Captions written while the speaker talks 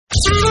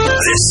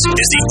This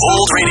is the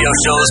Old Radio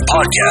Show's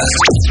podcast.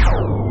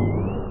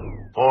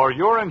 For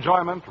your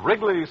enjoyment,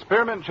 Wrigley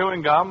Spearmint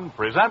Chewing Gum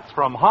presents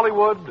from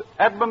Hollywood,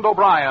 Edmond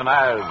O'Brien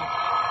as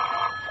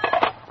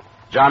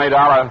Johnny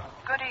Dollar.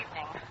 Good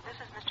evening. This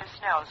is Mr.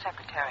 Snell,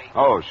 secretary.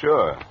 Oh,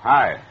 sure.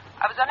 Hi.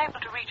 I was unable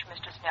to reach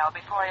Mr. Snell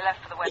before he left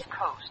for the West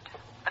Coast,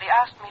 but he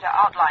asked me to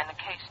outline the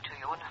case to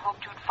you and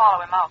hoped you'd follow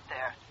him out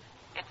there.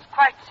 It's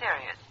quite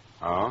serious.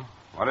 Oh?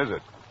 What is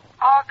it?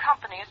 Our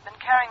company has been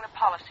carrying the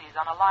policies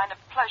on a line of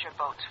pleasure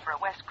boats for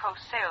a West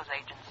Coast sales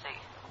agency,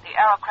 the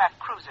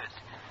Aerocraft Cruisers.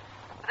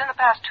 Within the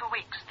past 2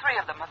 weeks, 3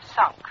 of them have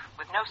sunk,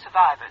 with no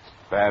survivors.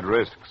 Bad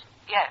risks.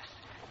 Yes.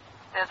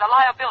 There's a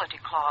liability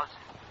clause.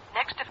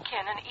 Next of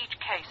kin in each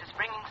case is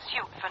bringing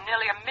suit for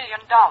nearly $1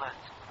 million.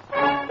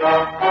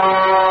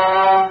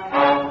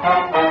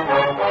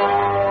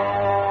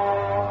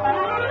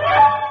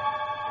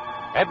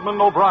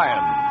 Edmond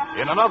O'Brien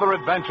in another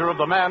adventure of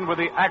the man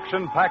with the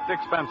action-packed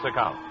expense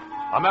account.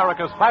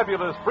 America's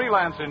fabulous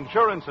freelance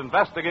insurance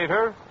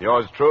investigator.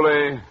 Yours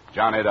truly,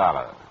 Johnny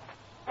Dollar.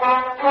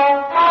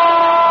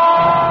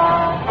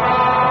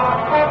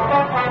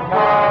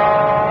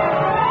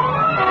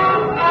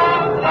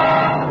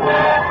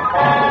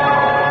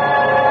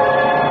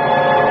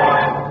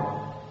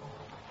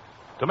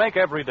 To make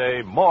every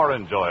day more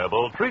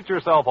enjoyable, treat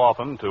yourself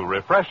often to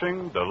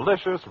refreshing,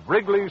 delicious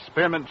Wrigley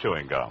Spearmint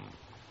Chewing Gum.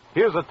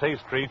 Here's a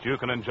taste treat you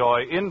can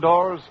enjoy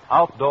indoors,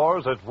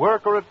 outdoors, at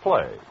work, or at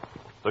play.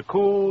 The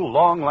cool,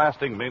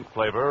 long-lasting mint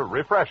flavor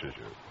refreshes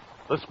you.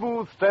 The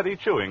smooth, steady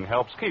chewing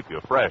helps keep you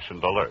fresh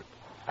and alert.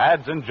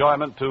 Adds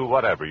enjoyment to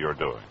whatever you're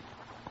doing.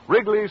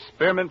 Wrigley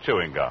Spearmint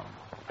Chewing Gum.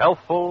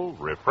 Healthful,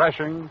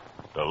 refreshing,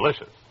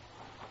 delicious.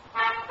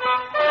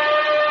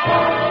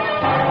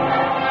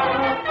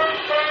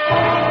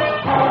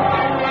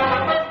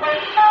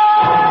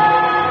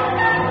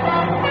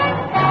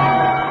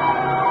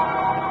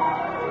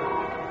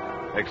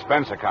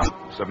 Expense account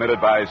submitted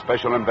by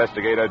Special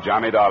Investigator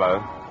Johnny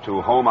Dollar to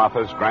Home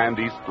Office, Grand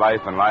East Life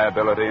and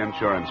Liability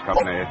Insurance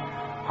Company,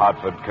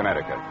 Hartford,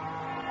 Connecticut.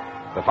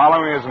 The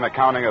following is an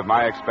accounting of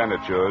my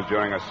expenditures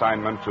during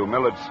assignment to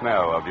Millard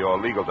Snell of your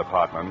legal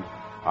department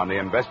on the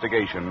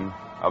investigation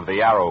of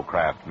the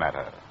Aerocraft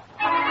matter.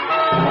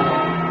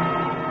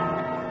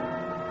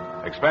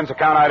 Expense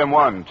account item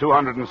 1,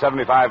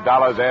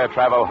 $275 air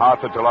travel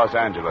Hartford to Los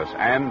Angeles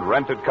and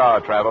rented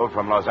car travel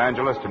from Los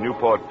Angeles to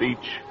Newport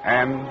Beach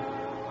and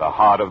the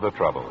heart of the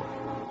trouble.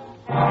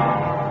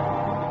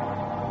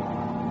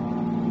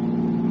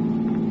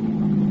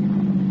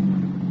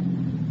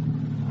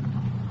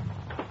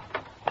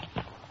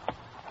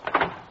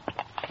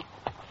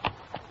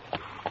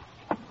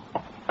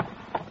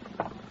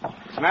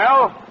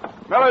 Snell?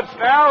 Millard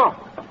Snell?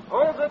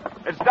 Who is it?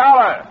 It's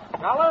Dollar.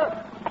 Dollar?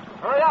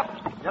 Hurry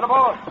up. Get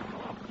aboard.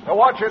 Now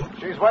watch it.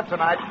 She's wet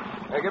tonight.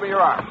 Hey, give me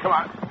your arm. Come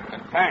on.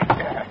 Thanks.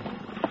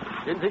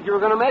 Didn't think you were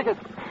going to make it.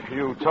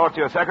 You talked to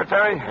your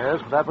secretary?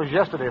 Yes, but that was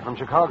yesterday from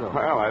Chicago.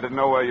 Well, I didn't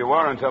know where you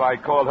were until I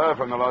called her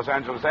from the Los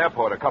Angeles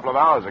airport a couple of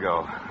hours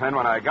ago. Then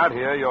when I got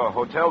here, your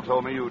hotel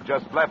told me you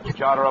just left to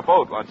charter a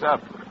boat. What's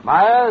up?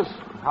 Myers,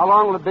 how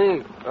long will it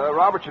be?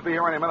 Robert should be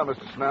here any minute,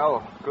 Mr.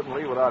 Snell. Couldn't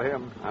leave without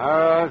him. All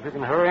right, if you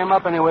can hurry him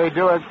up anyway,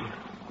 do it.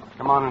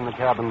 Come on in the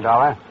cabin,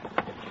 Dollar.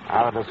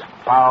 Out of this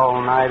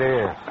foul night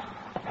air.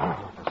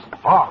 Oh, this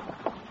fog.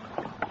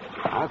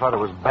 I thought it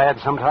was bad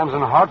sometimes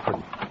in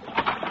Hartford.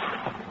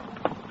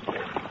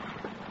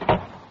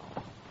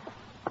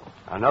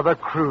 Another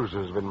cruise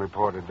has been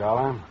reported,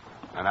 Dollar.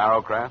 An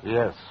Aerocraft?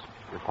 Yes.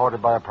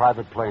 Reported by a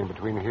private plane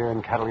between here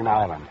and Catalina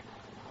Island.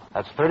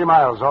 That's 30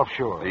 miles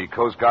offshore. The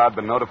Coast Guard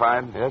been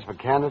notified? Yes, but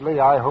candidly,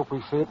 I hope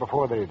we see it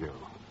before they do.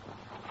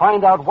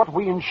 Find out what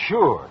we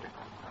insured,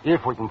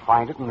 if we can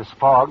find it in this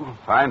fog.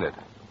 Find it?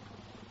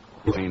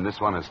 You mean this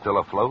one is still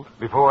afloat?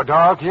 Before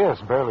dark, yes,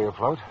 barely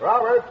afloat.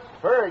 Robert,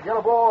 hurry, get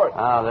aboard.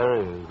 Ah, there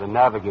he is, the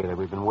navigator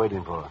we've been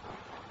waiting for.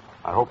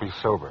 I hope he's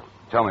sober.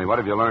 Tell me, what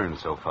have you learned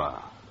so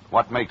far?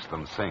 What makes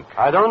them sink?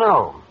 I don't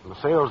know. The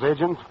sales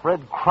agent,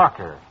 Fred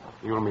Crocker,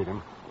 you'll meet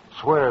him,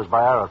 swears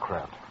by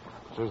Aerocraft.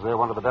 Says they're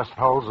one of the best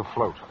hulls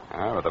afloat.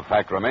 But the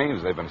fact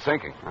remains they've been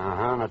sinking.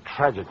 And a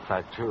tragic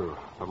fact, too.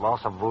 The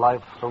loss of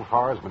life so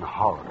far has been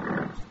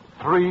horrible.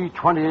 3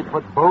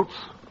 28-foot boats,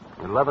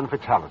 11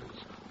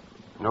 fatalities.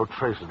 No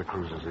trace of the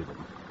cruisers, even.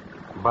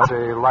 But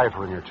a life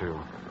ring or two.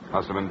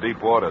 Must have been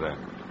deep water, then.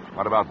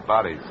 What about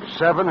bodies?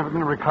 7 have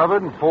been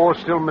recovered and 4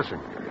 still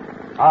missing.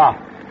 Ah,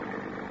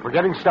 we're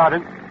getting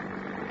started.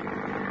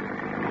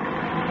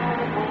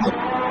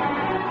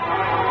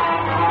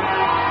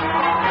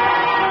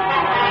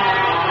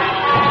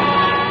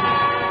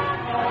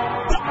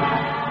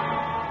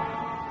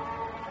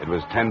 It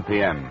was 10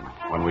 p.m.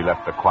 when we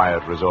left the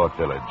quiet resort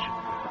village,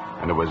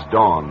 and it was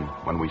dawn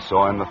when we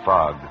saw in the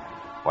fog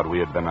what we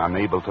had been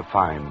unable to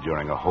find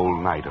during a whole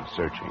night of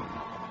searching.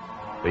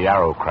 The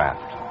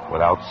Aerocraft,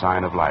 without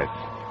sign of life,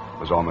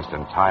 was almost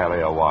entirely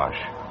awash,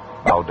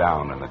 bow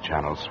down in the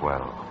channel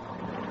swell.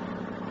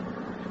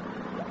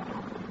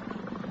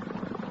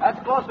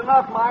 That's close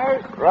enough,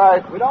 Myers.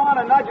 Right. We don't want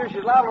to nudge her.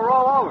 She's liable to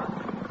roll over.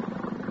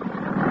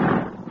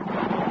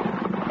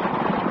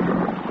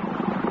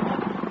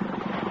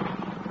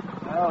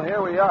 Well,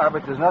 here we are,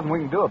 but there's nothing we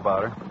can do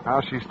about her.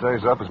 How she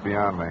stays up is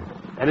beyond me.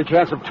 Any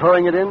chance of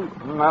towing it in?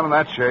 Not in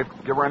that shape.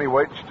 Give her any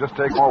weight, she'll just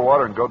take more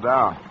water and go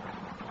down.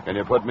 Can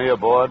you put me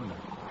aboard?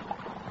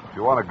 If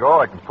you want to go,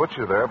 I can put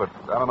you there, but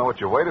I don't know what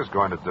your weight is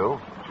going to do.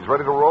 She's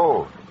ready to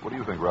roll. What do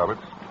you think,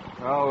 Roberts?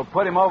 Well, we'll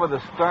put him over the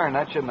stern.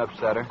 That shouldn't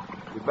upset her.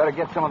 We'd better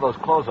get some of those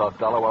clothes off,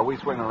 Dollar, while we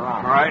swing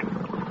around. All right.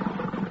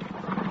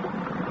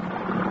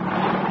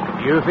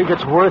 You think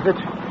it's worth it?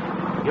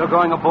 You're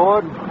going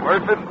aboard?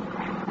 Worth it?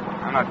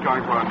 I'm not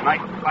going for a night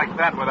like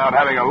that without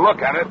having a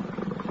look at it.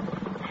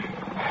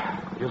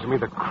 Gives me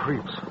the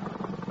creeps.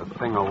 The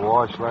thing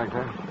awash like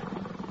that.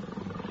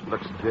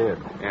 Looks dead.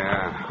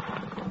 Yeah,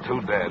 too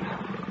dead.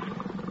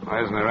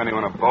 Why isn't there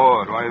anyone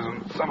aboard? Why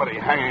isn't somebody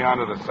hanging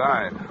onto the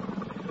side?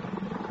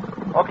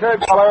 Okay,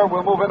 Dollar,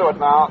 we'll move into it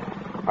now.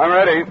 I'm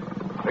ready.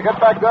 Hey, get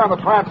back there on the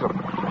transom.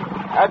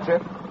 That's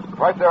it.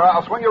 Right there.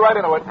 I'll swing you right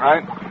into it.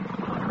 Right.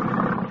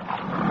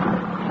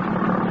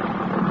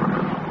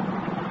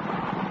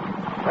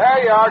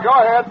 There you are. Go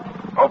ahead.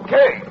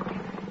 Okay.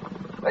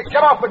 Hey,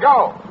 get off the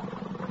gunwale.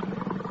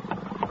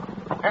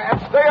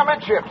 And stay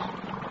amidships.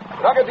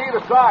 Don't get to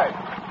either side.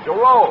 You'll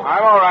roll.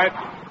 I'm all right.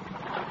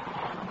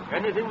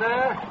 Anything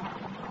there?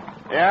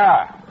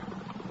 Yeah.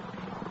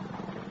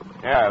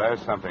 Yeah,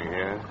 there's something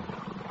here.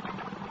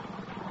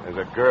 There's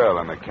a girl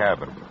in the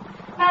cabin.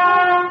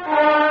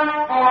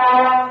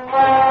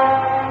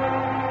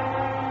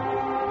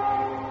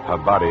 Her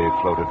body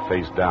floated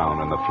face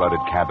down in the flooded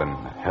cabin,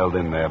 held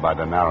in there by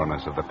the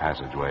narrowness of the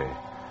passageway.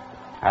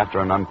 After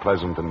an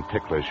unpleasant and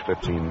ticklish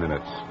 15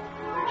 minutes,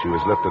 she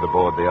was lifted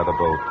aboard the other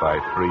boat by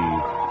 3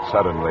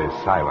 suddenly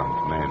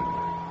silent men.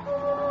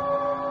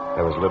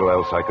 There was little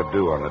else I could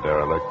do on the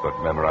derelict but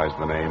memorize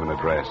the name and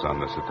address on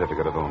the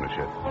certificate of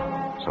ownership.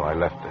 So I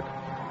left it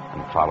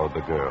and followed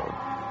the girl.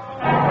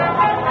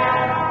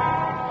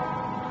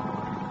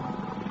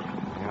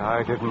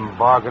 I didn't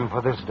bargain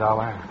for this,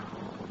 Dollar.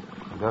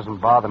 It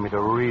doesn't bother me to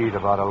read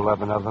about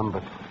 11 of them,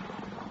 but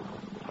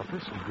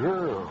this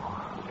girl,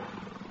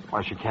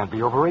 why, she can't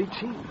be over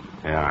 18.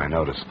 Yeah, I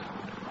noticed.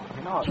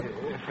 You know,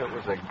 if it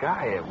was a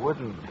guy, it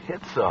wouldn't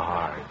hit so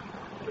hard.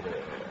 But a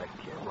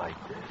kid like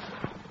this,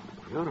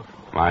 beautiful.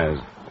 Myers.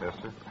 Yes,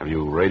 sir? Have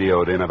you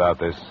radioed in about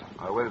this?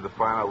 I waited to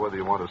find out whether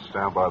you want to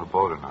stand by the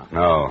boat or not.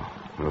 No.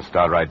 We'll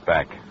start right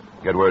back.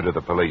 Get word to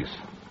the police.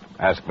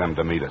 Ask them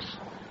to meet us.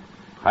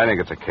 I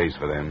think it's a case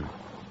for them.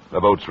 The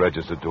boat's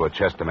registered to a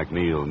Chester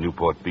McNear,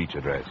 Newport Beach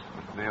address.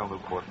 McNear,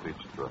 Newport Beach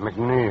address.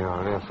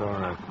 McNear, yes, all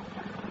right.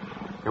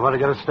 You want to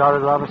get us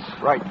started, Roberts?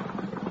 Right.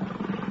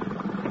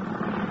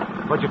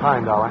 What'd you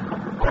find, Dollar?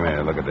 Come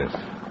here, look at this.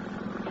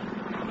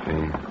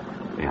 See?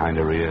 Behind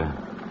her ear.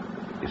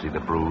 You see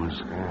the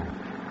bruise? Yeah.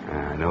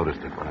 I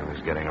noticed it when I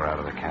was getting her out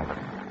of the cabin.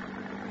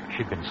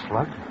 She'd been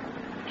slugged?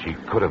 She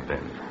could have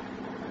been.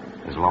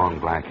 There's long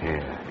black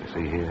hair. You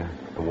see here?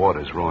 The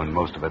water's ruined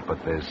most of it,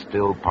 but there's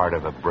still part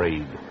of a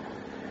braid.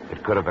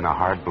 It could have been a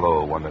hard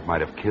blow, one that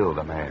might have killed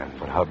a man,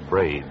 but her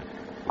braid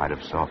might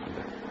have softened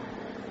it.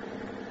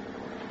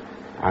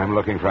 I'm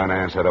looking for an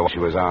answer to why she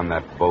was on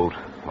that boat,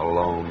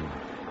 alone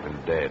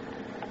and dead.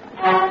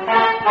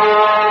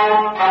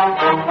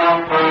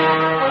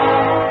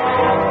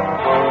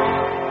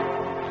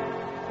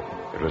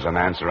 It was an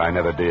answer I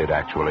never did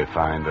actually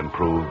find and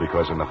prove,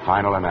 because in the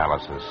final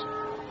analysis,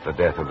 the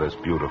death of this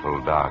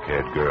beautiful,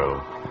 dark-haired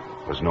girl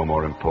was no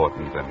more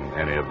important than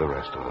any of the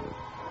rest of them.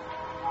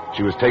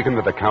 She was taken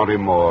to the county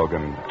morgue,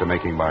 and to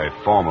making my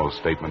formal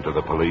statement to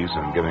the police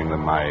and giving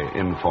them my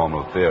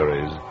informal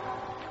theories,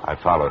 I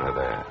followed her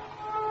there.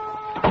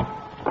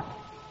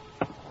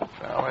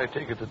 Now, I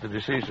take it that the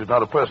deceased is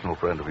not a personal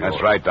friend of yours.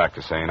 That's right,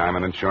 Dr. Sane. I'm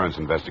an insurance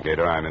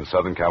investigator. I'm in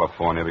Southern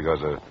California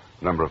because a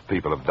number of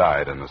people have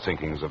died in the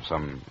sinkings of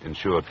some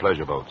insured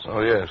pleasure boats.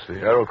 Oh, yes, the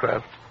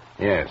aerocraft?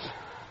 Yes.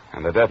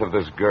 And the death of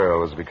this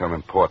girl has become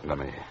important to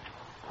me.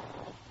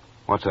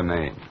 What's her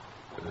name?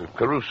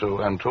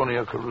 Caruso,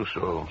 Antonia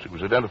Caruso. She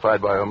was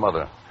identified by her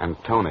mother.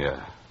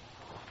 Antonia.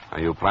 Are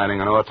you planning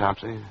an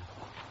autopsy?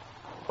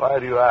 Why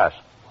do you ask?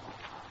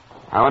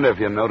 I wonder if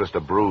you noticed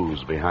a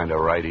bruise behind her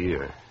right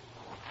ear.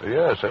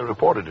 Yes, I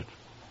reported it.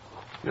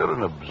 You're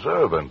an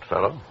observant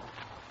fellow.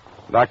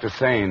 Dr.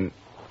 Sane,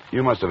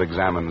 you must have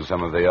examined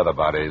some of the other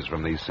bodies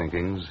from these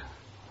sinkings.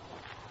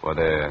 Were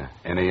there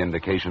any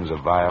indications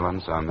of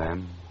violence on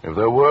them? If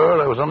there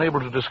were, I was unable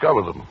to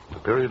discover them. The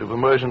period of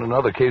immersion in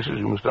other cases,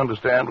 you must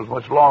understand, was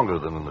much longer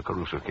than in the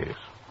Caruso case.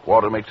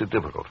 Water makes it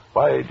difficult.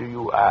 Why do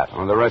you ask?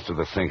 On the rest of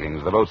the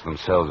sinkings, the boats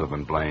themselves have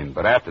been blamed.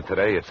 But after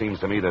today, it seems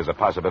to me there's a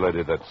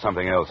possibility that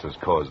something else has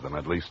caused them,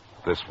 at least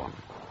this one.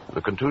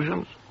 The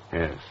contusions?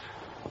 Yes.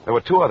 There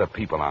were 2 other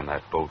people on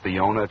that boat, the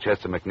owner,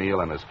 Chester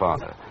McNear, and his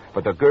father.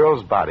 But the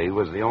girl's body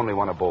was the only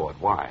one aboard.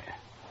 Why?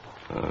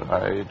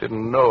 I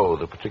didn't know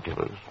the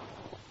particulars.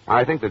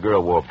 I think the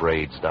girl wore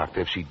braids, Doctor.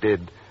 If she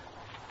did,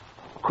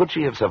 could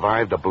she have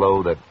survived a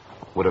blow that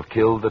would have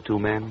killed the 2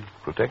 men?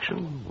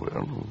 Protection?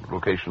 Well,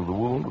 location of the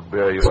wound would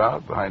bear you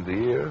out behind the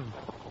ear.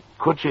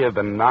 Could she have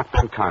been knocked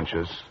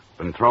unconscious,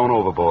 been thrown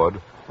overboard,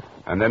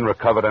 and then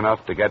recovered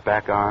enough to get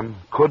back on?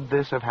 Could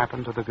this have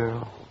happened to the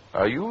girl?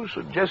 Are you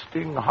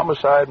suggesting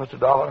homicide, Mr.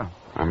 Dollar?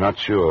 I'm not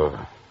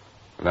sure.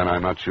 Then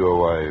I'm not sure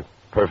why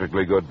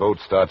perfectly good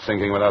boats start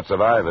sinking without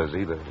survivors,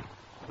 either.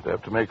 We'd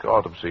have to make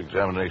autopsy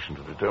examination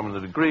to determine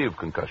the degree of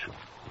concussion.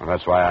 Well,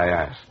 that's why I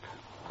asked.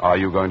 Are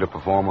you going to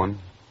perform one?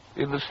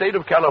 In the state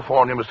of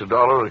California, Mr.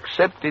 Dollar,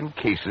 except in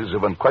cases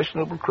of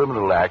unquestionable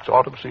criminal acts,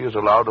 autopsy is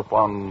allowed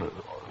upon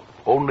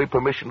only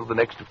permission of the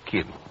next of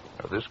kin.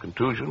 Now, this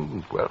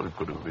contusion, well, it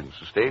could have been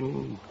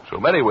sustained so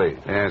many ways.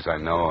 Yes, I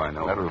know.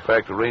 Matter of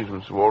fact,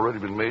 arrangements have already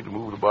been made to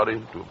move the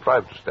body to a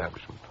private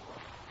establishment.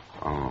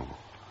 Oh.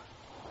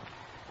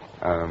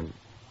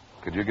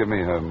 Could you give me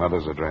her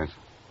mother's address?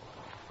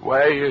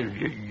 Why,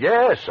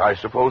 yes, I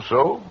suppose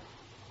so.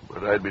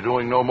 But I'd be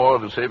doing no more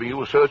than saving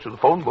you a search of the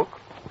phone book.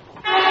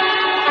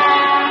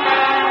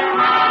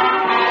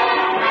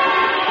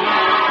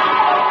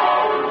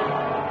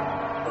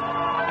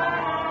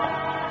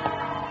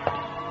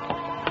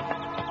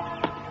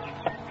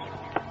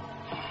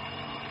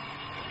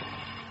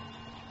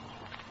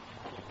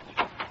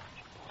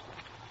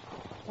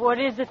 What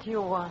is it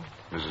you want?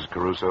 Mrs.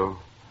 Caruso,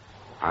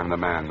 I'm the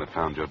man that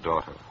found your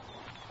daughter.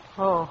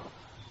 Oh.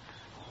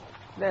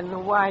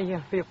 Then why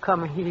have you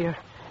come here?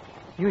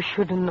 You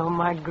shouldn't know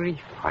my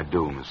grief. I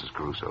do, Mrs.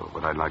 Caruso,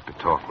 but I'd like to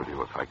talk with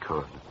you if I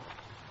could.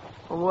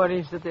 What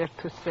is there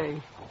to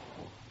say?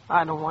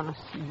 I don't want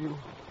to see you.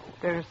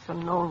 There's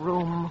no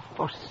room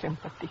for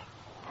sympathy.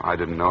 I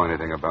didn't know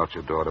anything about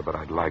your daughter, but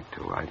I'd like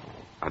to.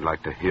 I'd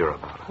like to hear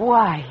about her.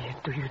 Why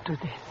do you do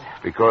this?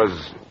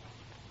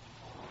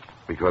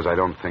 Because I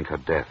don't think her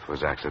death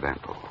was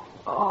accidental.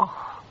 Oh,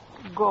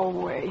 go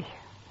away.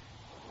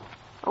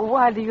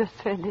 Why do you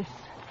say this?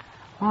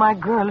 My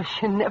girl,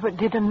 she never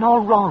did no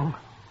wrong.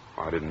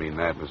 Oh, I didn't mean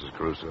that, Mrs.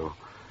 Caruso.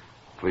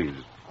 Please,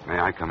 may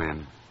I come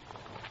in?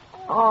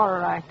 All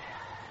right.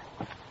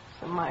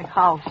 It's my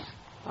house.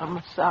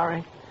 I'm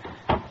sorry.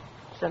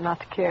 It's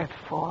not cared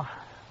for.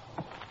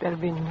 There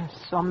have been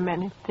so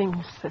many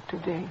things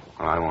today.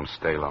 Well, I won't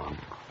stay long.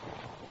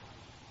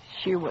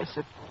 She was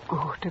a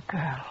good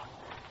girl.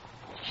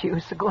 She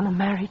was going to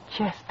marry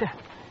Chester.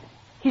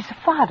 His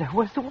father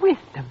was with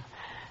them.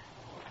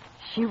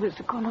 She was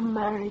going to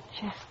marry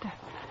Chester.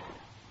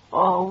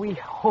 Oh, we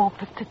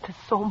hoped it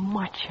so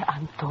much,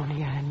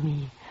 Antonia and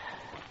me,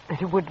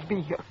 that it would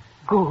be a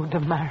good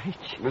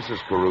marriage. Mrs.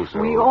 Caruso.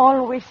 We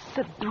always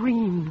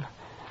dreamed.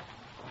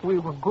 We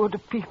were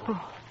good people,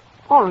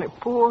 only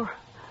poor.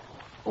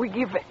 We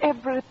give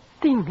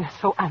everything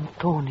so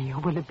Antonia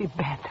will be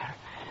better.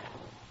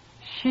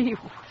 She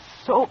was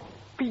so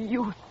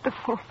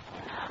beautiful.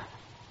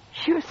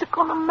 She was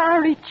going to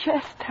marry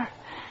Chester.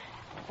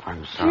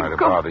 I'm sorry to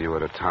bother you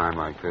at a time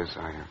like this.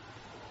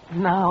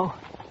 Now,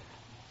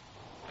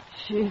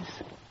 she's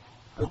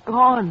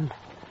gone.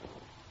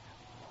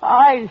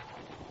 I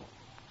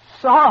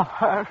saw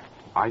her.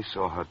 I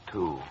saw her,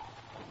 too.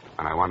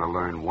 And I want to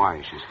learn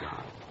why she's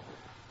gone.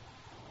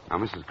 Now,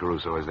 Mrs.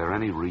 Caruso, is there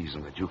any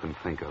reason that you can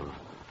think of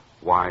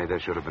why there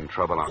should have been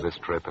trouble on this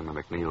trip in the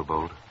McNear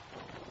boat?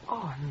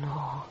 Oh,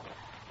 no.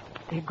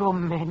 They go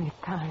many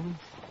times.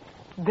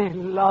 They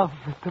love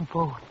the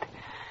boat.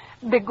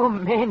 They go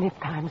many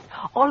times,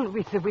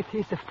 always with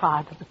his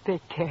father to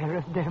take care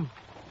of them.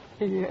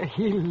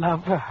 He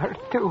loved her,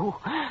 too.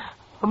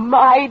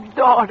 My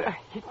daughter,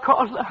 he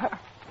called her.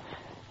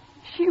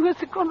 She was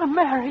going to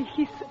marry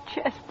his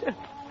Chester.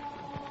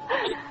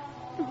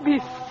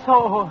 Be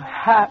so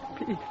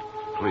happy.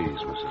 Please,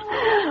 Mrs.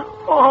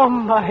 Caruso. Oh,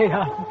 my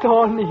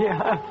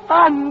Antonia.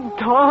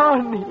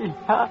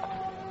 Antonia.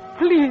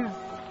 Please,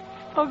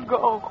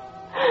 go.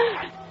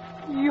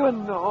 You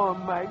know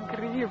my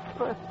grief.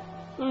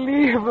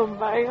 Leave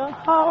my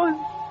house.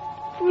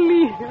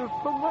 Leave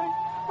my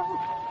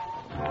house.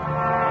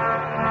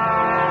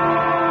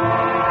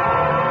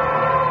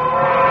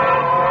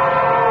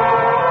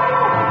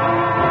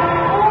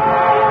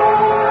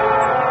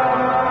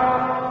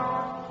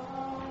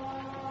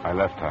 I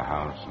left her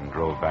house and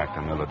drove back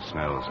to Millard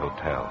Snell's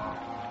hotel.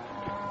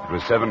 It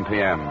was 7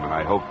 p.m., and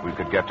I hoped we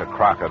could get to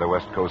Crocker, the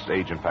West Coast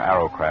agent for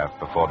Aerocraft,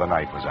 before the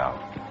night was out.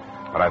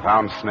 But I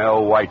found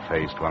Snell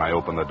white-faced when I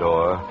opened the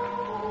door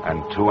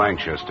and too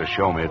anxious to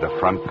show me the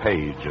front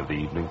page of the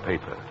evening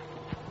paper.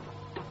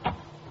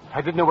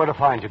 I didn't know where to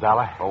find you,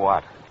 Dollar. For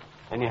what?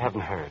 Then you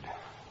haven't heard.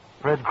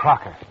 Fred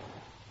Crocker,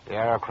 the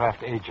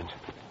Aerocraft agent.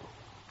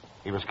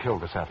 He was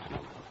killed this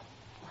afternoon.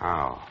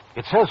 How?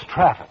 It says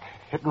traffic,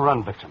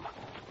 hit-and-run victim.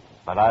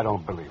 But I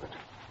don't believe it.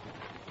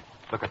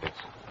 Look at this.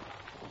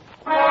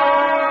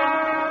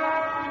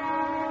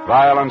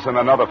 Violence in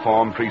another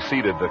form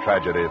preceded the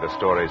tragedy, the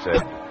story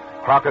said.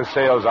 Crocker's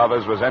sales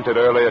office was entered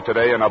earlier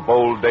today in a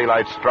bold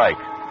daylight strike.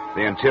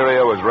 The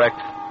interior was wrecked,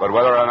 but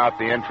whether or not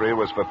the entry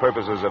was for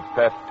purposes of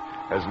theft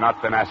has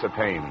not been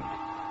ascertained.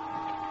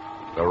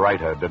 The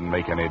writer didn't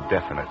make any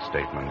definite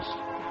statements.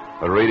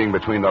 But reading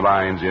between the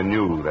lines, you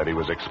knew that he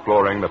was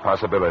exploring the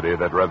possibility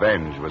that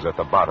revenge was at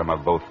the bottom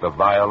of both the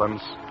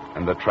violence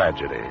and the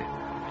tragedy.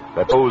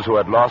 That those who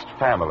had lost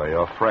family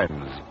or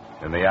friends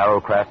in the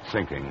Aerocraft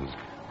sinkings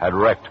had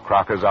wrecked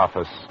Crocker's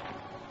office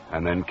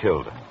and then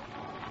killed him.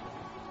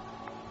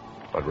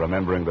 But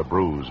remembering the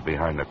bruise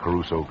behind the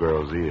Caruso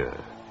girl's ear,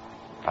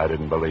 I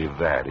didn't believe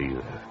that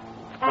either.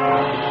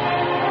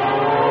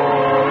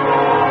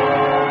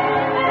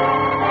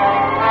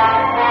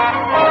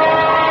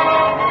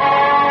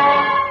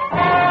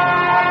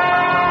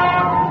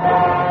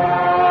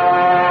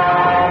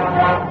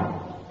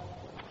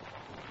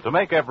 To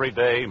make every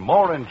day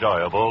more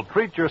enjoyable,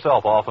 treat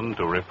yourself often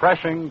to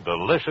refreshing,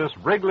 delicious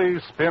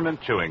Wrigley's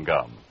Spearmint Chewing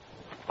Gum.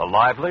 The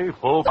lively,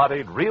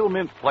 full-bodied real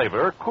mint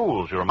flavor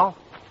cools your mouth,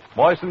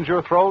 moistens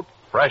your throat,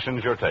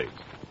 freshens your taste.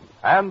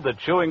 And the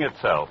chewing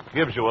itself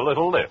gives you a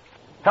little lift,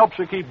 helps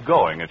you keep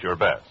going at your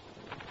best.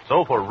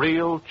 So for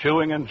real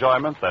chewing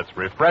enjoyment that's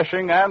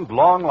refreshing and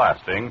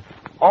long-lasting,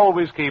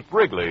 always keep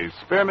Wrigley's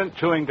Spearmint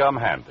Chewing Gum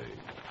handy.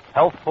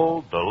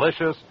 Healthful,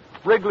 delicious,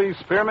 Wrigley's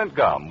Spearmint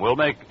Gum will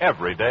make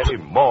every day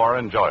more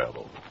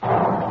enjoyable.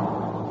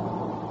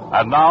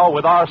 And now,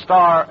 with our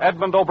star,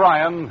 Edmond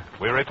O'Brien,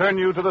 we return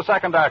you to the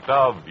second act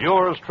of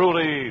Yours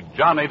Truly,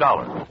 Johnny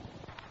Dollar.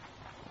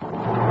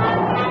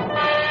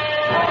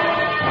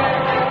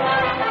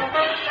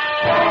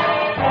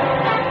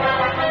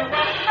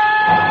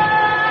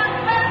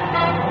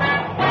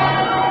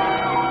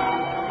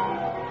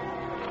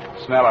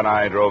 Snell and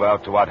I drove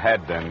out to what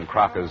had been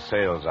Crocker's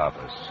sales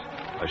office.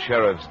 A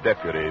sheriff's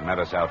deputy met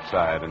us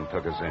outside and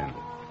took us in.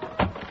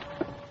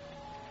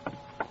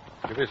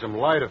 Give me some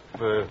light if...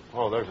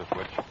 Oh, there's a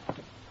switch.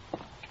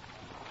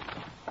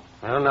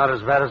 Well, not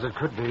as bad as it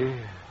could be.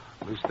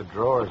 At least the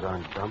drawers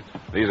aren't dumped.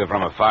 These are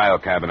from a file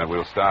cabinet.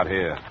 We'll start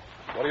here.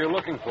 What are you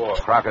looking for?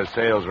 Crocker's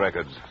sales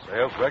records.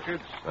 Sales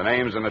records? The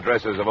names and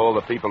addresses of all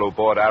the people who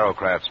bought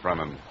aerocrafts from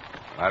him.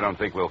 I don't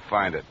think we'll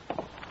find it.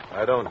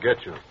 I don't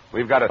get you.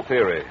 We've got a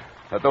theory.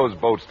 That those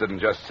boats didn't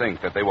just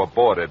sink, that they were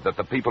boarded, that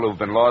the people who've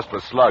been lost were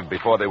slugged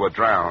before they were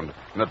drowned,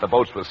 and that the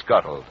boats were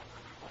scuttled.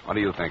 What do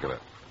you think of it?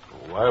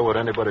 Why would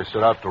anybody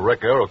set out to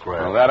wreck aerocraft?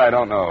 Well, that I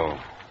don't know.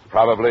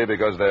 Probably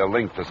because they're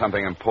linked to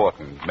something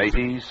important.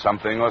 Maybe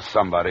something or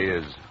somebody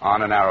is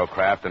on an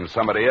aerocraft and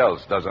somebody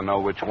else doesn't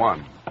know which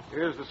one.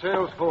 Here's the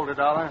sales folder,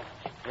 Dollar.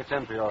 It's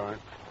empty, all right.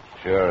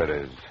 Sure it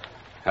is.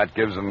 That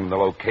gives them the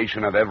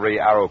location of every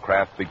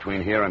aerocraft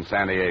between here and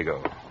San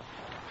Diego.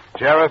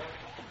 Sheriff,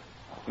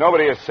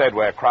 nobody has said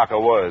where Crocker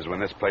was when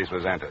this place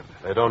was entered.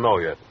 They don't know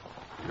yet.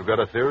 You got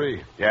a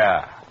theory?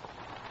 Yeah.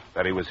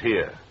 That he was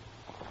here.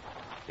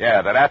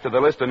 Yeah, that after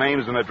the list of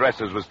names and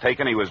addresses was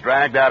taken, he was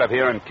dragged out of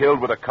here and killed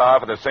with a car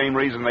for the same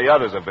reason the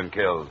others have been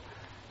killed.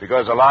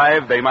 Because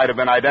alive, they might have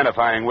been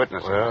identifying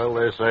witnesses. Well,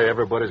 they say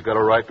everybody's got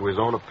a right to his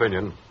own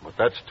opinion, but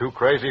that's too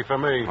crazy for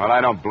me. Well,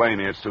 I don't blame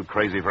you. It's too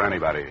crazy for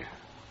anybody.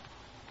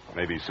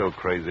 Maybe so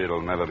crazy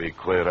it'll never be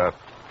cleared up.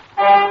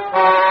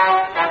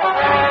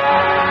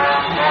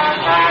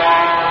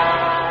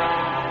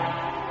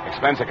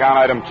 Expense account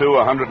item 2,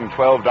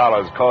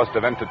 $112 cost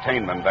of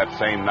entertainment that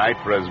same night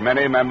for as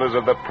many members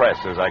of the press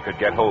as I could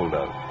get hold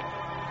of.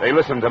 They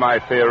listened to my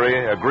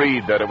theory,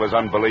 agreed that it was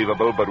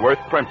unbelievable, but worth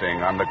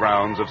printing on the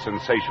grounds of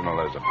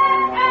sensationalism.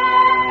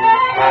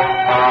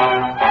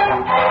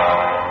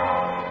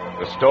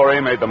 The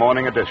story made the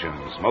morning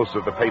editions, most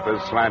of the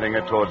papers slanting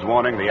it towards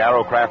warning the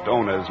aerocraft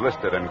owners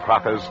listed in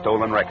Crocker's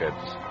stolen records.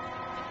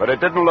 But it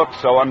didn't look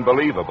so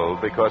unbelievable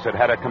because it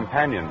had a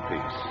companion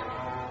piece.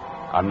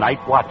 A night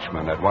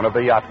watchman at one of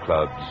the yacht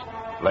clubs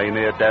lay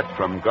near death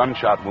from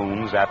gunshot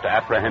wounds after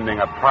apprehending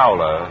a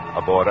prowler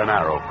aboard an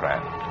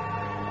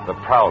aerocraft. The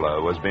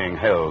prowler was being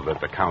held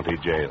at the county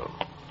jail.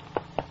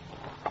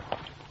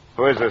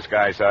 Who is this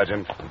guy,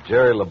 Sergeant?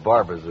 Jerry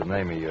LaBarber's the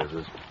name he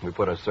uses. We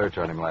put a search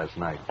on him last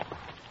night.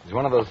 He's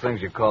one of those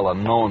things you call a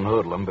known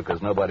hoodlum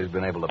because nobody's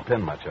been able to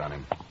pin much on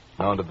him.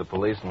 Known to the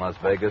police in Las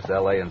Vegas,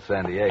 L.A., and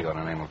San Diego,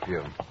 to name a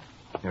few.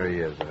 Here he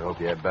is. I hope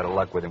you had better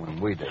luck with him than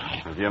we did.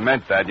 If you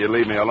meant that, you'd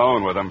leave me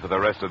alone with him for the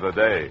rest of the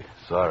day.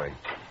 Sorry.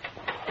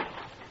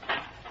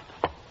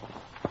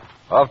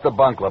 Off the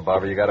bunk,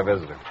 LaBarber. You got a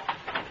visitor.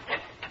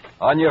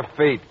 On your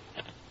feet.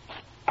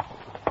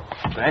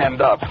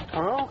 Stand up.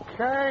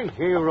 Okay,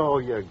 hero,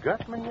 you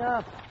got me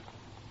up.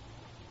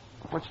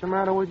 What's the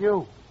matter with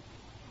you?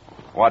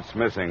 What's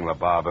missing,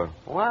 LaBarber?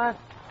 What?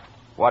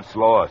 What's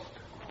lost?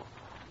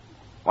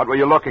 What were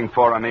you looking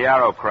for on the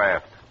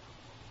aerocraft?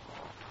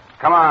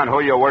 Come on, who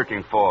are you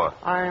working for?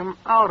 I'm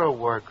out of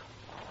work.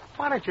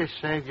 Why don't you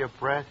save your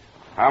breath?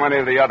 How many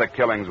of the other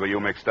killings were you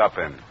mixed up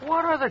in?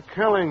 What other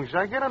killings?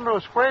 I get into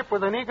a scrape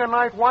with an eager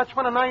night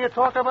watchman, and now you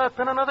talk about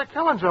pinning other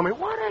killings on me.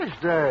 What is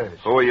this?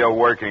 Who are you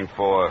working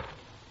for?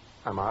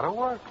 I'm out of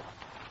work.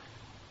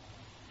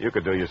 You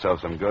could do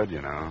yourself some good,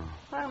 you know.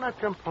 I'm not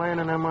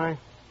complaining, am I?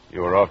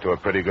 You were off to a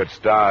pretty good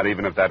start.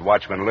 Even if that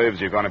watchman lives,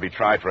 you're going to be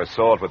tried for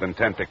assault with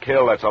intent to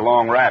kill. That's a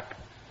long rap.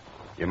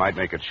 You might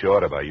make it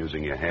shorter by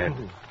using your head.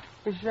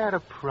 Is that a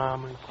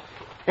promise?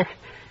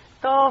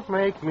 Don't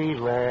make me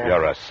laugh.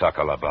 You're a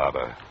sucker,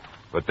 LaBarber.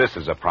 But this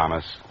is a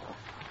promise.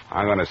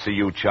 I'm going to see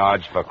you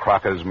charged for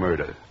Crocker's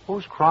murder.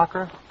 Who's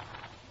Crocker?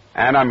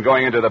 And I'm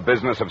going into the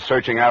business of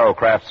searching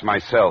aerocrafts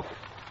myself.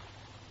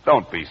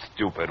 Don't be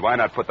stupid. Why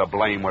not put the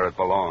blame where it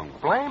belongs?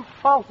 Blame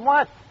for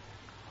what?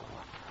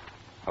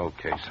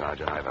 Okay,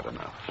 Sergeant, I've had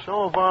enough.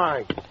 So have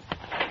I.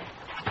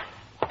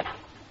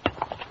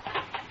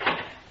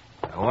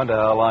 I wonder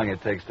how long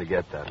it takes to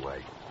get that way.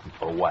 And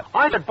for what?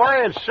 I could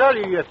buy and sell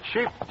you, you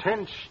cheap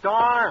tin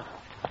star.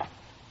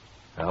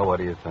 Well, what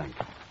do you think?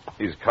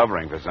 He's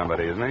covering for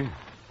somebody, isn't he?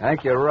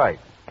 Hank, you're right.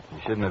 You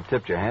shouldn't have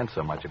tipped your hand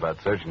so much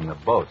about searching the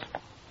boats.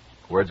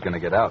 Word's going to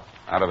get out.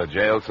 Out of a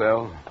jail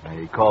cell?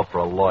 He called for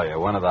a lawyer,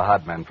 one of the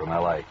hot men from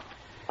L.A.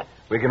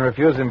 We can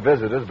refuse him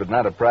visitors, but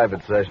not a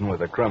private session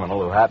with a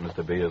criminal who happens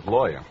to be his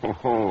lawyer.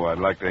 Oh, I'd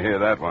like to hear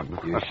that one.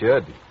 You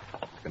should.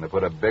 It's going to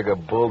put a bigger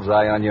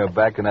bullseye on your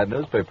back than that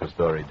newspaper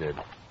story did.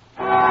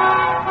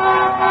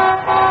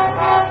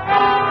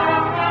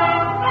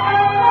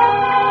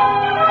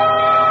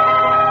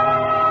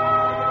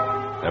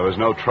 There was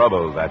no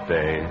trouble that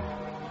day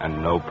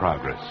and no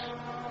progress.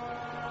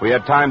 We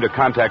had time to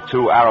contact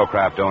 2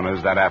 Arrowcraft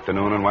owners that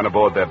afternoon and went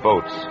aboard their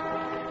boats.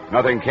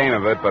 Nothing came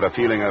of it but a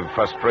feeling of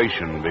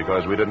frustration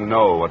because we didn't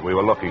know what we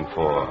were looking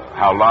for,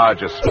 how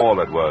large or small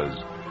it was,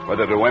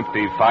 whether to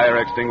empty fire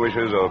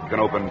extinguishers or can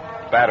open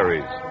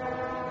batteries.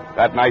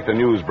 That night the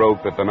news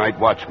broke that the night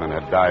watchman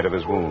had died of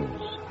his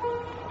wounds.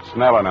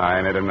 Snell and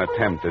I made an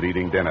attempt at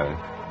eating dinner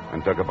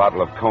and took a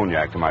bottle of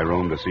cognac to my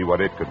room to see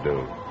what it could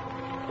do.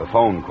 The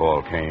phone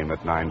call came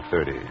at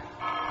 9:30.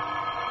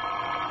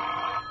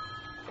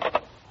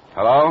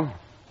 Hello?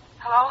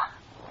 Hello?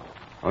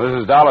 Well,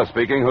 this is Dollar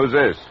speaking. Who's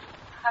this?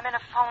 I'm in a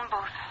phone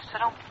booth, so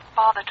don't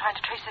bother trying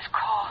to trace this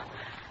call.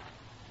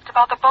 It's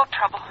about the boat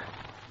trouble.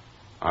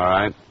 All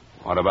right.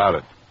 What about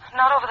it?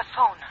 Not over the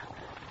phone.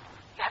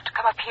 You have to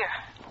come up here.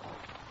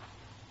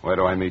 Where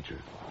do I meet you?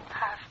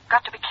 I've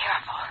got to be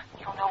careful.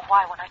 You'll know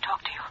why when I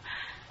talk to you.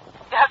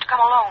 You have to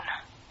come alone.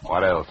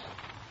 What else?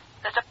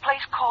 There's a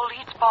place called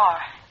Leeds Bar.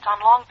 It's on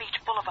Long Beach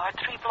Boulevard,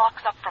 3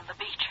 blocks up from the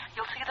beach.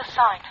 You'll see the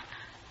sign.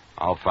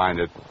 I'll find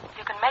it.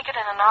 You can make it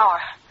in an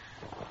hour.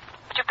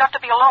 But you've got to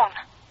be alone.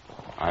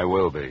 I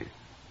will be.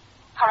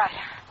 All right.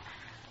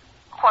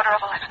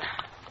 11:15.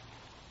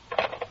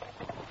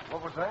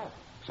 What was that?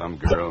 Some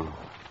girl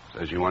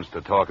says she wants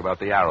to talk about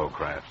the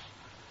Arrowcrafts.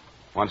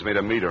 Wants me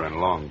to meet her in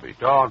Long Beach.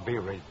 Don't be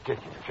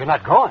ridiculous. You're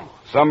not going.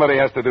 Somebody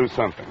has to do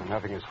something.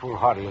 Nothing as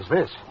foolhardy as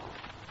this.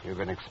 You've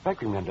been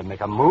expecting them to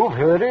make a move.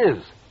 Here it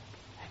is.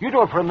 You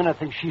don't for a minute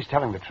think she's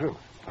telling the truth.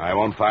 I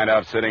won't find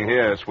out sitting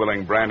here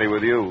swilling brandy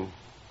with you.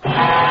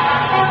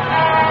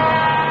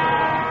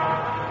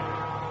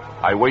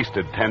 I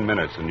wasted 10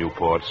 minutes in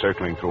Newport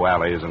circling through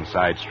alleys and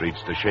side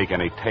streets to shake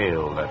any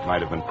tail that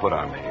might have been put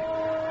on me.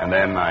 And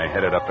then I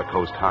headed up the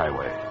Coast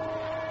Highway.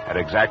 At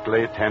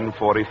exactly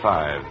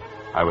 10:45,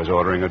 I was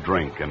ordering a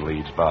drink in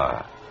Leeds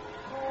Bar.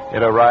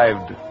 It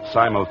arrived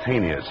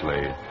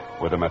simultaneously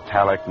with a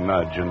metallic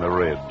nudge in the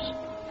ribs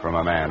from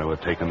a man who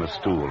had taken the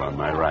stool on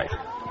my right.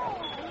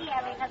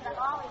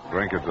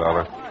 Drink it,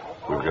 Dollar.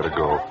 We've got to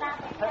go.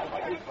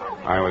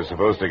 I was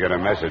supposed to get a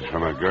message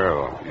from a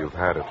girl. You've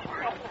had it.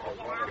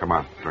 Come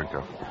on, drink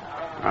up.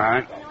 All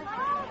right.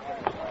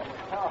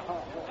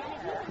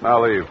 Now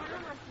leave.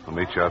 I'll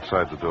meet you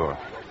outside the door.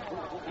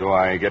 Do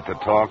I get to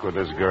talk with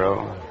this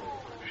girl?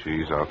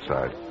 She's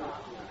outside.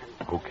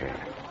 Okay.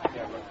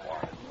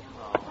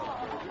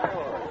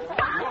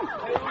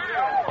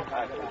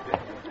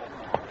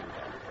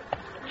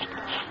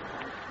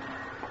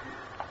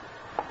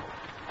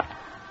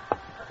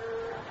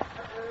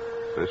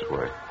 This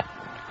way.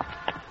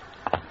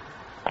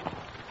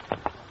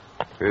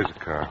 Here's a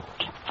car.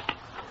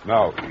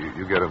 No,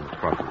 you get in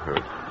front of her.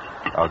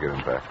 I'll get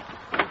in back.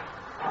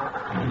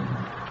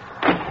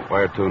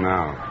 Where to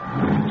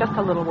now? Just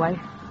a little way.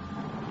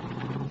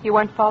 You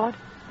weren't followed?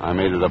 I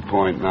made it a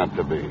point not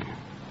to be.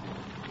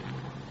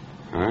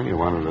 Huh? You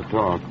wanted to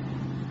talk.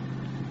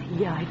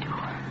 Yeah, I do.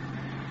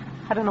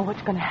 I don't know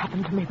what's going to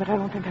happen to me, but I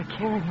don't think I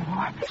care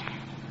anymore.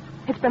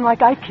 It's been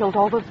like I killed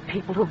all those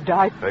people who've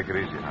died. Take it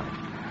easy, honey.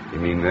 You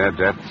mean their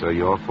deaths are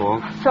your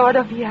fault? Sort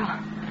of, yeah.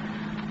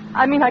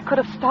 I mean, I could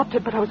have stopped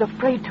it, but I was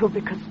afraid to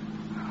because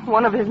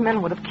one of his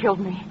men would have killed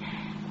me.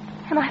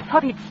 And I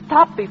thought he'd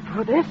stop me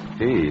for this.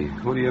 He?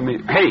 Who do you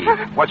mean? Hey,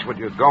 watch what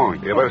you're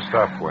going. You better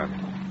stop, Gwen.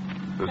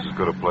 This is as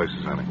good a place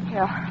as any.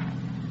 Yeah.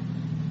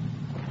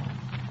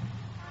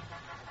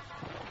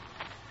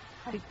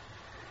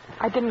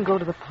 I didn't go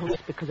to the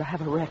police because I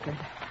have a record.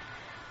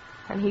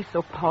 And he's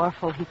so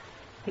powerful, he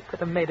could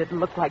have made it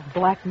look like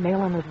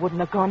blackmail and it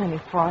wouldn't have gone any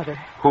farther.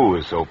 Who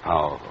is so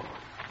powerful?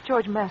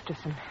 George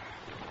Masterson.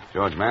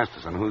 George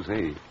Masterson, who's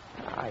he?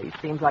 He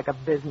seems like a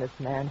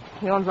businessman.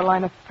 He owns a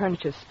line of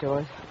furniture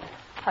stores.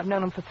 I've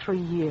known him for 3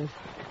 years.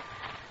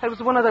 It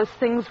was one of those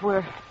things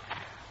where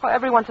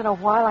every once in a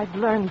while I'd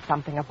learn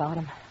something about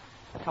him.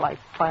 Until I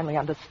finally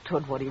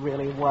understood what he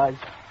really was.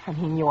 And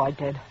he knew I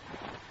did.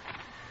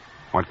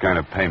 What kind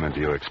of payment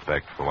do you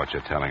expect for what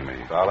you're telling me?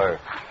 Dollar.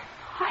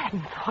 I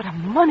hadn't thought of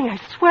money. I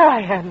swear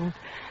I hadn't.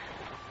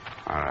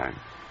 All right.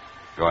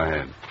 Go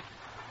ahead.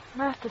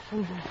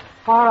 Masterson's as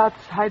far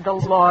outside the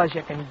law as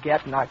you can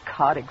get.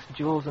 Narcotics,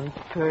 jewels and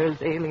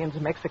furs, aliens,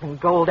 Mexican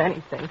gold,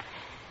 anything.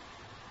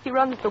 He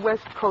runs the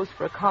West Coast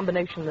for a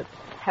combination that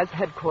has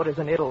headquarters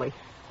in Italy.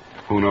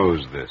 Who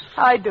knows this?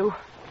 I do.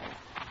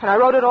 And I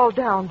wrote it all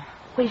down.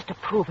 Ways to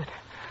prove it.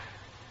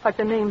 Like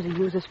the names he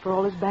uses for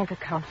all his bank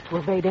accounts to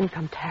evade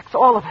income tax.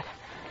 All of it.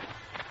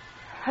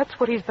 That's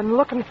what he's been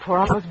looking for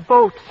on those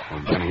boats.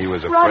 And then he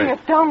was Writing afraid.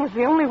 it down was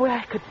the only way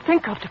I could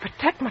think of to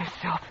protect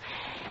myself.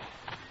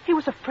 He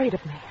was afraid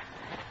of me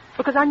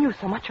because I knew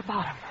so much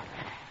about him.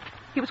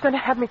 He was going to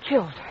have me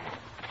killed.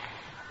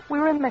 We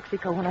were in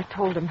Mexico when I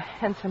told him,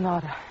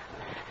 Ensenada.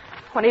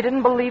 When he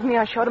didn't believe me,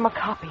 I showed him a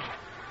copy.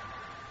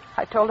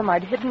 I told him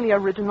I'd hidden the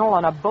original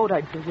on a boat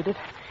I'd visited,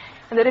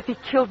 and that if he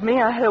killed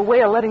me, I had a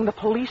way of letting the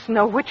police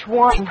know which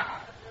one.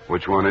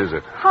 Which one is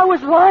it? I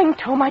was lying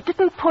to him. I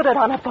didn't put it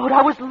on a boat.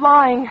 I was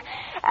lying.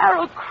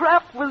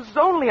 Aerocraft was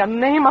only a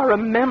name I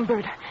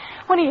remembered.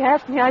 When he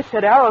asked me, I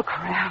said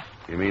Aerocraft.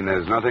 You mean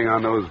there's nothing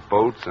on those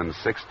boats and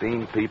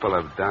 16 people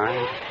have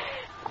died?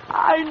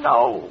 I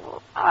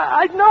know.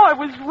 I know I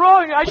was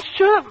wrong. I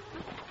should have.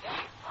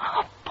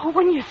 But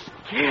when you're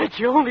scared,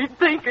 you only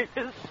think of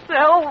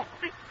yourself.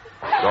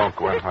 Don't,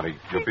 Gwen, honey.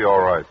 You'll be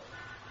all right.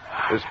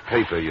 This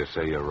paper you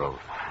say you wrote,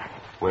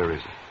 where is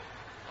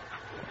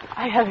it?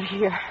 I have it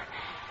here.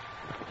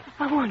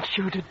 I want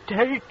you to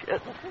take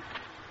it.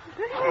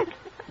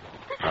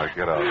 Now,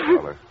 get out,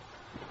 Dollar.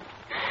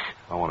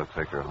 I want to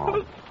take her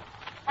home.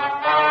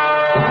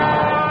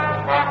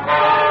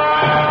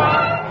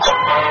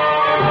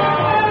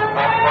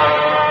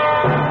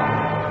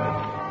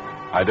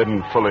 I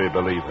didn't fully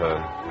believe her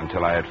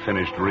until I had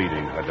finished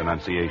reading her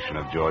denunciation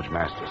of George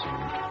Masterson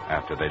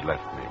after they'd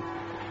left me.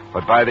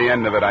 But by the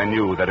end of it, I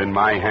knew that in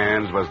my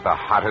hands was the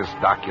hottest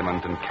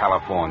document in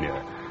California.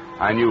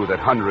 I knew that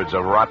hundreds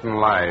of rotten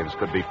lives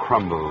could be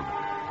crumbled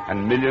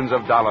and millions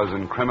of dollars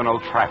in criminal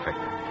traffic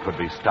could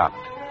be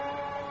stopped.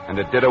 And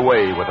it did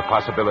away with the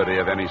possibility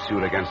of any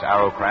suit against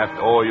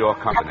Aerocraft or your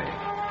company.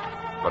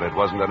 But it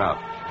wasn't enough.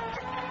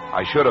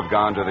 I should have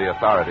gone to the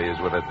authorities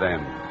with it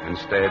then.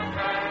 Instead,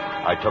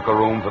 I took a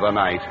room for the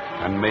night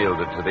and mailed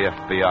it to the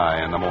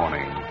FBI in the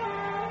morning.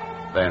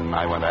 Then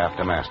I went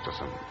after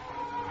Masterson.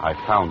 I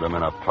found him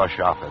in a plush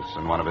office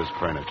in one of his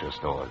furniture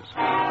stores.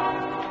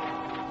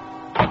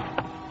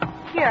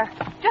 Here.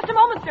 Just a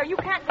moment, sir. You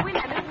can't go in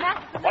there. Miss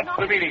Masterson. What's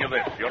the meaning of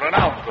this? You're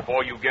announced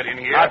before you get in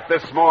here. Not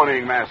this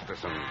morning,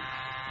 Masterson.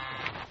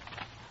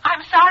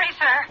 I'm sorry,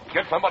 sir.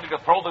 Get somebody to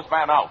throw this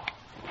man out.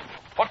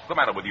 What's the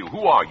matter with you?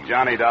 Who are you?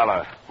 Johnny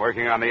Dollar,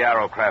 working on the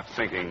Aerocraft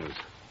sinkings.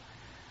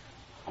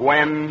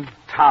 Gwen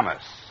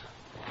Thomas.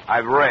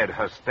 I've read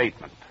her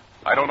statement.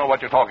 I don't know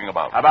what you're talking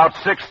about. About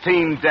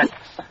 16 deaths.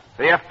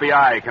 The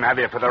FBI can have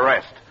you for the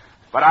rest.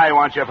 But I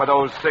want you for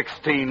those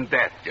 16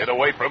 deaths. Get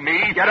away from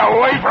me. Get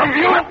away from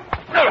you!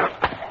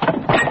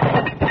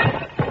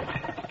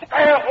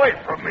 Stay away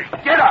from me.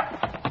 Get up!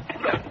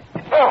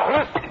 Oh,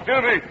 listen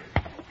to me.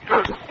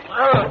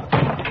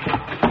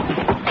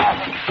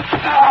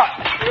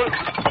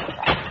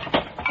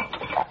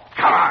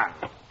 Come on,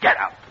 get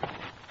up.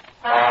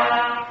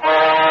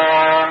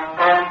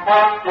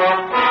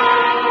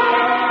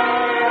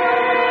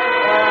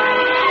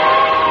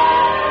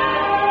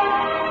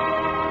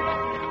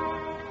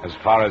 As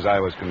far as I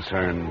was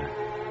concerned,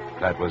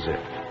 that was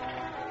it.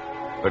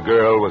 The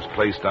girl was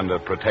placed under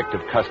protective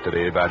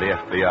custody by the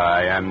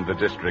FBI and the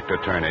district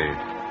attorney,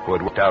 who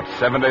had worked out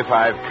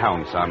 75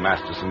 counts on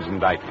Masterson's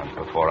indictment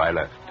before I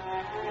left.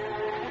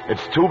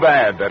 It's too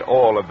bad that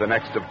all of the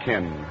next of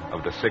kin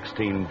of the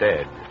 16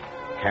 dead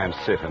can't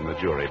sit in the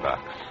jury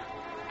box.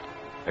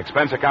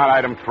 Expense account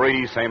item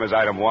 3, same as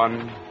item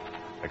 1.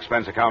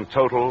 Expense account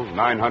total,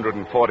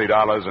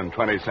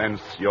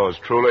 $940.20. Yours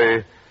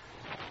truly,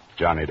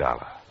 Johnny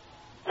Dollar.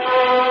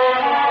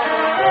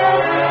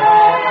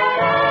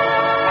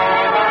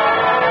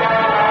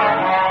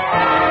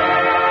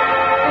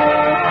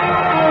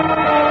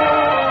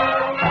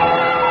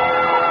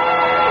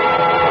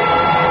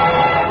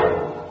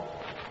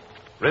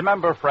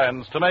 Remember,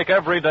 friends, to make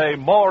every day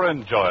more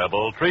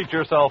enjoyable, treat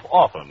yourself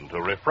often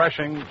to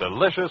refreshing,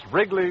 delicious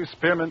Wrigley's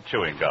Spearmint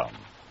Chewing Gum.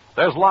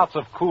 There's lots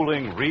of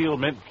cooling, real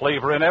mint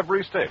flavor in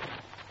every stick.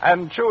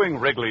 And chewing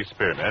Wrigley's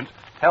Spearmint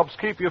helps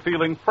keep you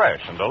feeling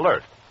fresh and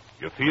alert.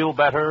 You feel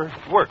better,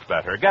 work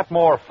better, get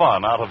more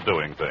fun out of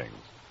doing things.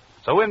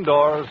 So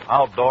indoors,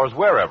 outdoors,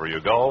 wherever you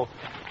go,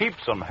 keep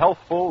some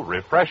healthful,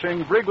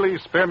 refreshing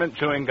Wrigley's Spearmint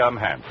Chewing Gum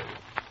handy.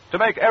 To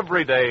make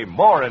every day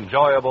more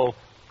enjoyable,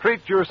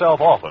 treat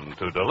yourself often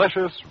to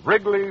delicious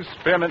Wrigley's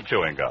Spearmint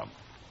Chewing Gum.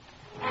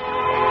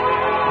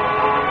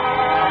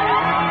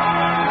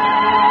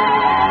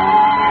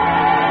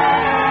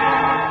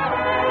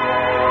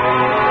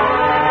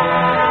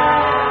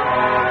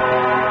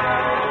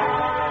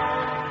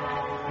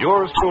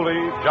 Yours truly,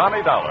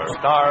 Johnny Dollar,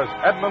 stars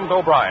Edmond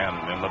O'Brien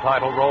in the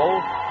title role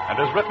and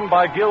is written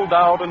by Gil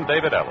Dowd and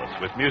David Ellis,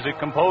 with music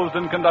composed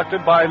and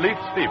conducted by Leif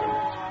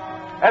Stevens.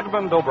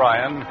 Edmond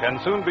O'Brien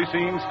can soon be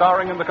seen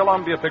starring in the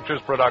Columbia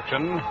Pictures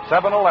production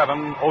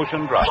 711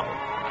 Ocean Drive.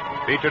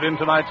 Featured in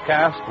tonight's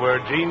cast were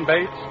Gene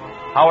Bates,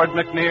 Howard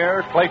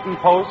McNear, Clayton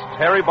Post,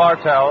 Harry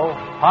Bartell,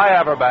 Hy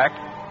Averback,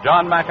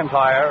 John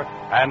McIntire,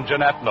 and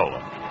Jeanette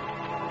Nolan.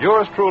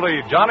 Yours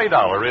truly, Johnny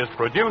Dollar, is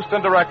produced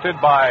and directed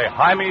by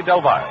Jaime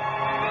Del Valle.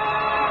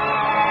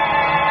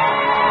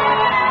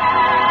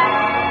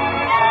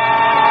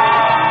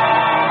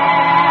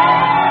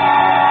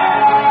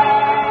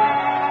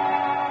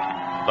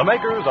 The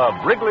makers of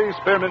Wrigley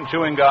Spearmint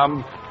Chewing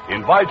Gum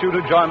invite you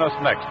to join us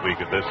next week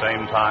at this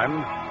same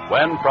time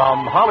when,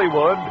 from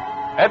Hollywood,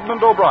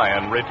 Edmond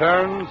O'Brien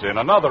returns in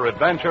another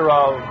adventure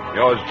of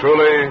Yours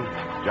truly,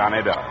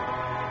 Johnny Dog.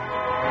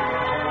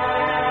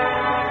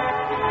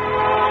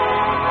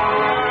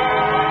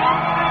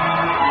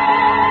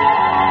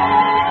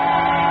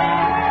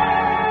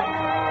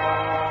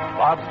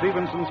 Bob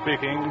Stevenson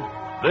speaking.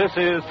 This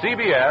is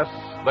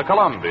CBS, the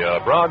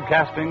Columbia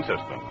Broadcasting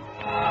System.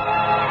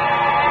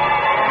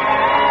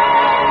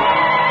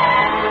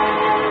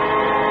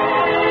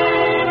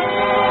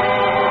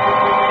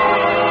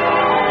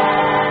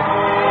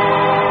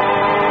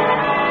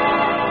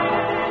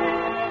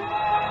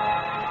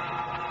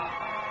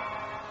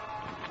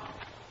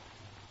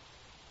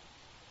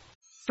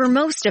 For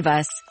most of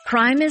us,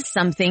 crime is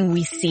something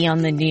we see on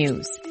the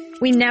news.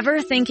 We never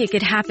think it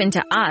could happen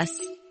to us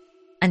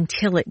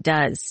until it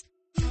does.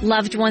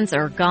 Loved ones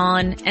are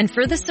gone, and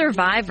for the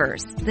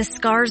survivors, the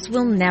scars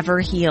will never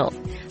heal.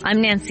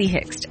 I'm Nancy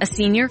Hixt, a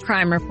senior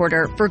crime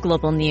reporter for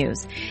Global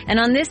News. And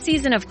on this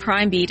season of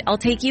Crime Beat, I'll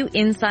take you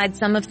inside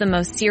some of the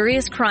most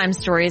serious crime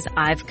stories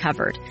I've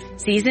covered.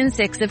 Season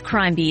 6 of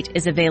Crime Beat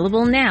is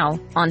available now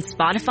on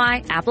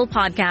Spotify, Apple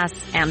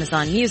Podcasts,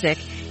 Amazon Music,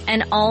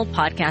 and all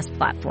podcast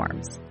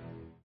platforms.